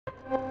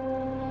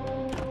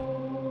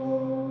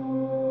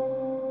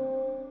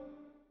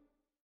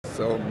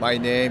So my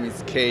name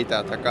is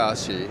Keita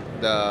Takahashi,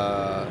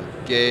 the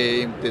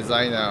game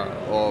designer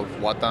of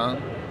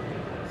Watan.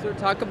 So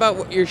talk about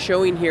what you're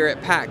showing here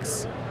at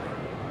PAX.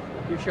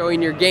 You're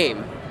showing your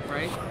game,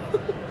 right?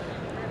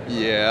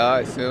 Yeah,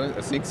 I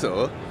think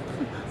so.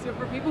 So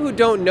for people who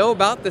don't know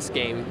about this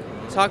game,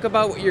 talk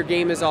about what your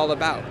game is all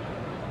about.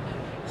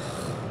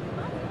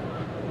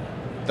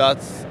 That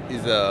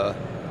is the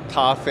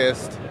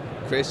toughest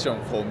question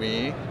for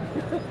me.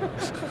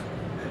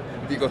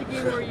 Because It's a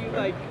game where you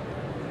like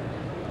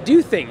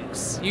do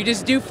things. You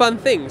just do fun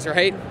things,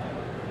 right?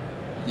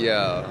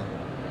 yeah,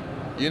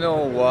 you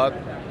know what?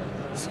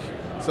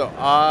 So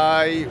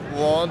I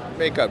won't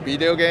make a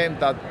video game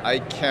that I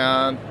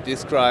can't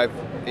describe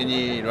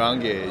any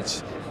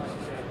language.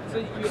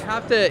 So you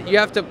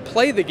have to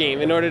play the game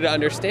in order to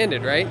understand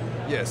it, right?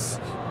 Yes,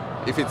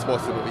 if it's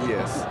possible,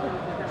 yes.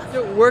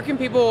 So where can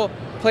people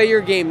play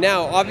your game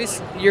now?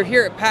 Obviously, you're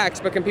here at PAX,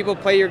 but can people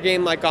play your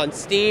game like on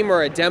Steam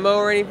or a demo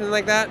or anything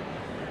like that?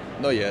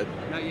 Not yet.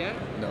 Not yet?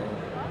 No,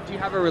 Do you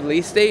have a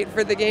release date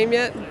for the game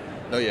yet?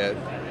 not yet.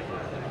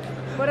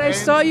 But I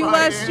saw you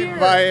last year.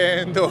 By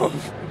end of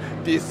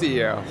this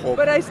year, hope.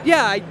 But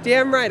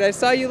damn right. I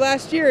saw you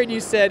last year and you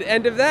said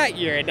end of that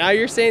year, and now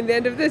you're saying the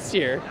end of this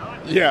year.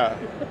 Yeah,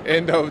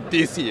 end of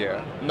this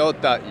year,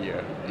 not that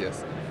year.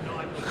 Yes.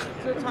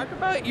 So talk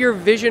about your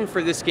vision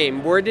for this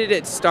game. Where did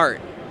it start?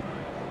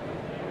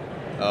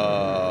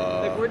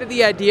 Like, where did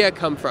the idea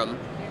come from?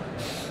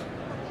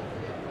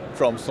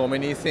 From so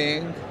many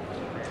things.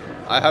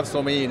 I have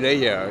so many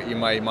layers in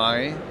my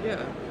mind.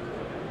 Yeah.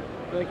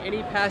 Like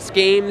any past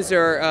games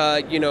or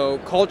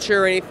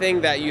culture or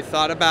anything that you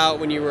thought about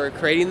when you were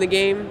creating the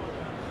game?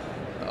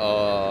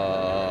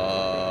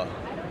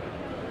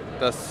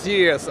 The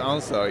serious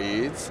answer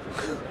is,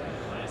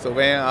 so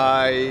when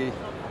I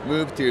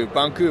moved to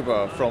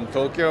Vancouver from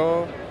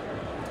Tokyo,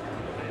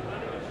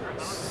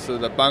 so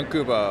the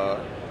Vancouver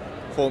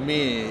for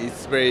me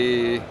is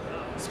very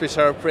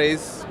special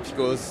place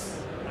because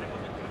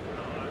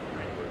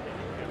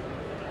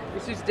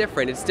It's just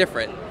different. It's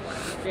different.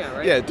 Yeah,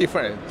 right? yeah,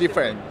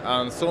 different,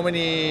 and so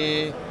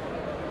many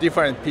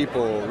different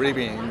people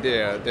living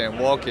there, then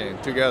working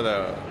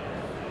together,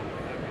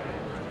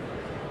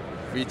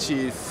 which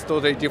is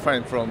totally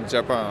different from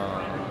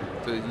Japan.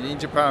 So in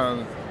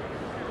Japan,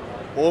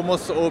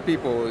 almost all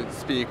people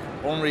speak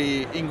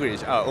only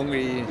English,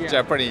 only Yeah.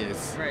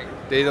 Japanese. Right.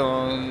 They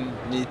don't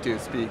need to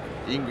speak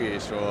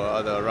English or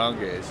other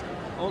language.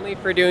 Only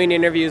for doing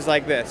interviews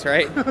like this,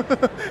 right?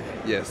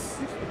 Yes.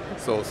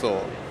 So.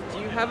 Do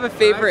you have a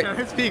favorite?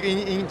 Can I speak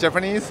in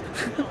Japanese?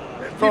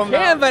 You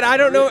can, but I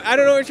don't know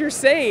what you're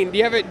saying. Do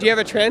you have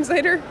a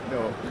translator?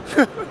 No.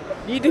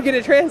 Need to get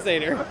a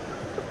translator.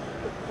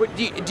 What,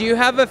 do you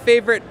have a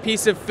favorite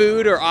piece of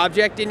food or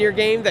object in your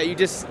game that you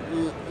just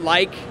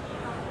like?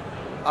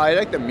 I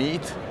like the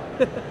meat.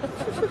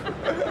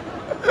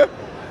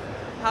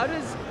 How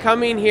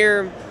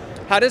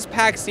does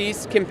PAX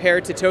East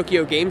compare to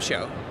Tokyo Game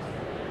Show?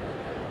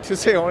 To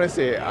say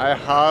honestly, I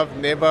have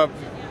never.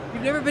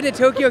 You've never been to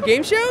Tokyo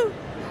Game Show?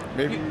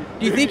 Maybe.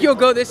 Do you think you'll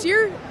go this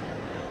year?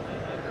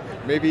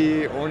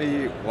 Maybe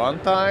only one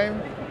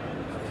time.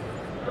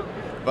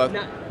 But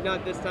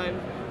Not this time.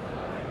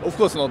 of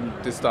course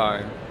not this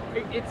time.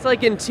 It's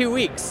like in 2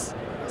 weeks.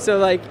 So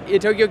like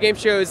Tokyo Game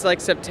Show is like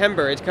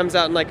September. It comes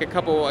out in like a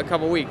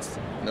couple weeks.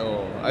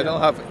 No, I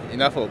don't have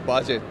enough of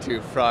budget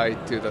to fly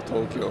to the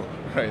Tokyo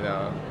right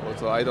now.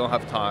 Also, I don't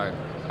have time.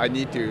 I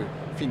need to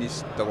finish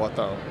the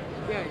Watan.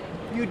 Yeah,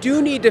 you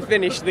do need to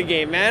finish the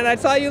game, man. I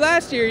saw you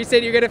last year. You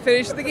said you're gonna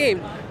finish the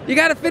game. You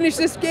gotta finish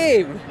this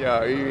game.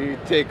 Yeah,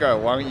 it take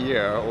 1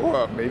 year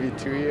or maybe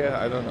 2 years.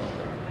 I don't know.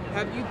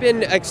 Have you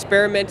been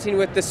experimenting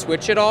with the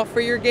Switch at all for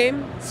your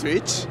game?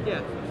 Switch?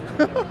 Yeah.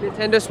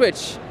 Nintendo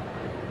Switch.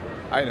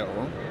 I know.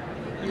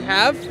 You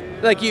have?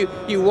 Like you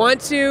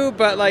want to,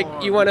 but like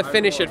you want to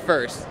finish it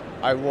first.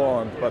 I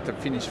want, but to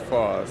finish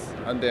first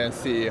and then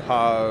see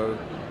how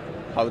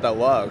that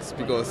works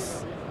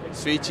because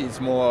Switch is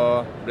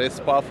less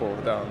powerful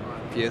than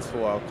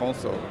PS4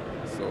 console.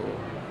 So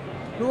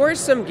Who are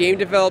some game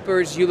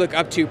developers you look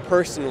up to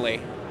personally?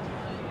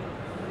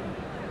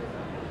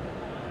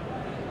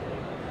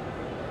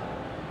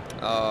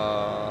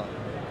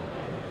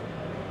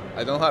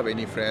 I don't have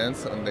any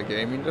friends in the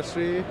game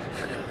industry,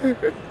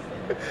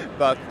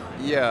 but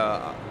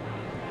yeah,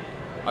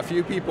 a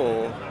few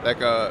people like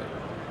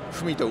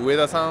Fumito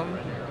Ueda-san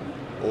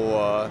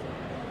or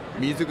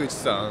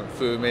Mizuguchi-san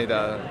who made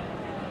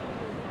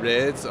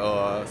Reds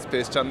or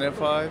Space Channel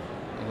 5.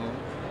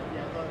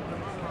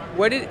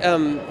 What did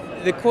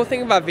the cool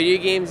thing about video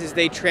games is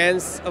they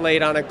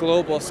translate on a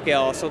global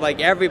scale, so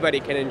like everybody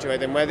can enjoy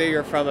them, whether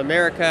you're from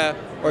America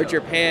or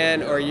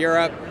Japan or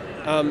Europe.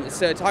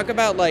 So talk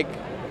about like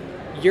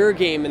your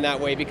game in that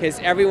way, because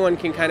everyone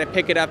can kind of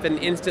pick it up and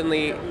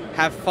instantly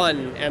have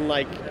fun and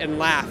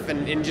laugh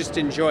and just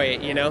enjoy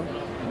it, you know?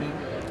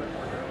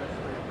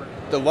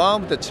 The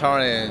one of the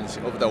challenge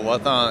of the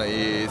Watan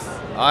is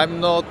I'm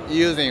not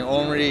using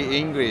only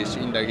English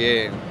in the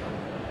game.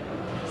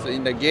 So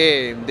in the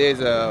game,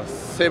 there's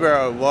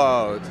several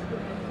words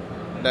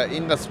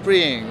in the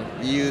spring,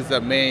 use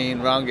the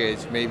main language,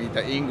 maybe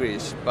the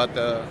English, but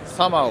the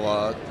summer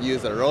was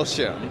use the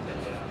Russian,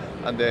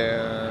 and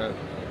then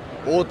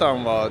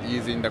autumn was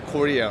using the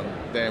Korean,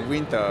 then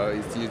winter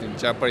is using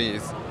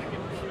Japanese.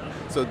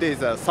 So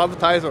there's a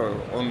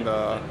subtitle on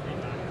the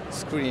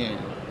screen.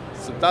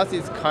 So that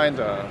is kind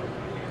of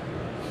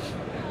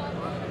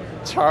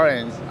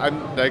challenge.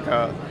 I'm like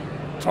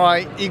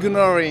trying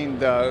ignoring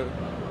the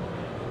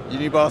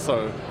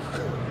universal.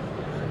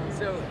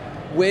 So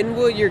when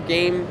will your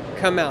game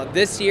come out?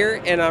 This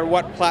year, and on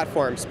what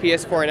platforms?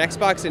 PS4 and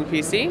Xbox and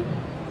PC?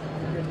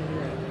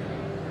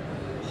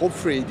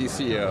 Hopefully this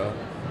year,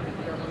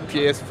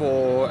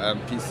 PS4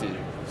 and PC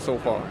so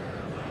far.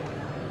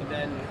 And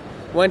then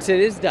once it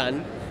is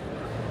done,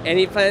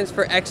 any plans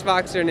for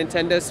Xbox or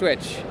Nintendo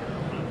Switch?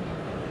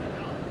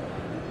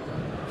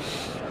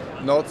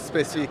 Not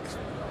specific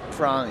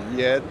plan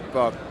yet,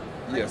 but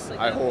yes,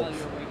 I hope.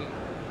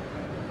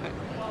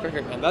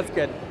 Perfect, man. That's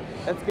good.